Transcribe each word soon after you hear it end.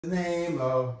Name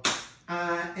of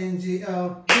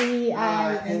I-N-G-O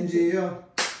B-I-N-G-O.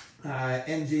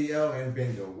 I-N-G-O and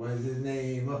Bingo was his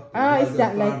name of. Oh, is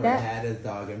that like that? Had his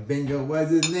dog and Bingo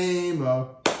was his name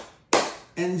of.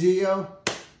 N-G-O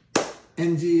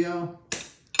N-G-O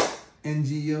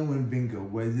N-G-O and Bingo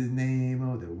was his name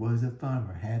of. There was a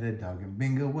farmer had a dog and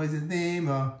Bingo was his name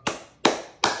of.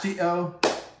 G-O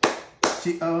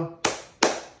G-O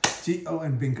G-O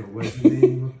and Bingo was his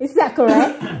name of. Is that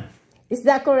correct? Is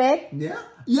that correct? Yeah.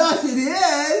 Yes, it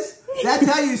is. That's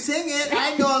how you sing it.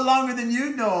 I know it longer than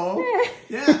you know.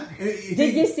 Yeah.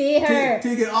 Did you see her?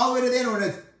 Take it all the way to the end when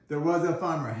it's, there was a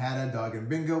farmer, had a dog, and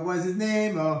Bingo was his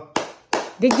name. Oh.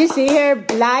 Did you see her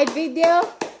live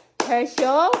video? Her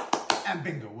show? And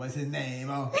Bingo was his name.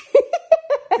 Oh.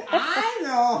 I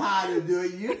know how to do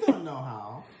it. You don't know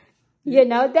how. You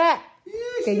know that?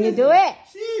 Yeah, Can you do it?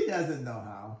 She doesn't know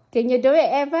how. Can you do it,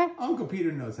 Aevah? Uncle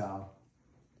Peter knows how.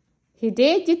 He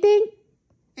did, you think?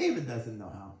 Aevah doesn't know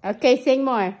how. Okay, sing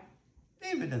more.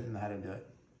 Aevah doesn't know how to do it.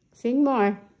 Sing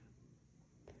more.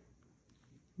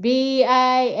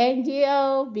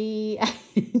 B-I-N-G-O,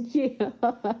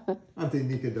 B-I-N-G-O. I think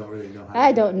Nika don't really know how to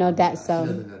I do don't it. know that She song.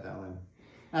 doesn't know that one.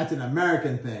 That's an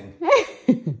American thing.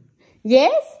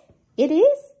 Yes, it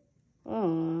is.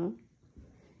 Oh,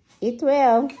 it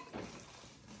will.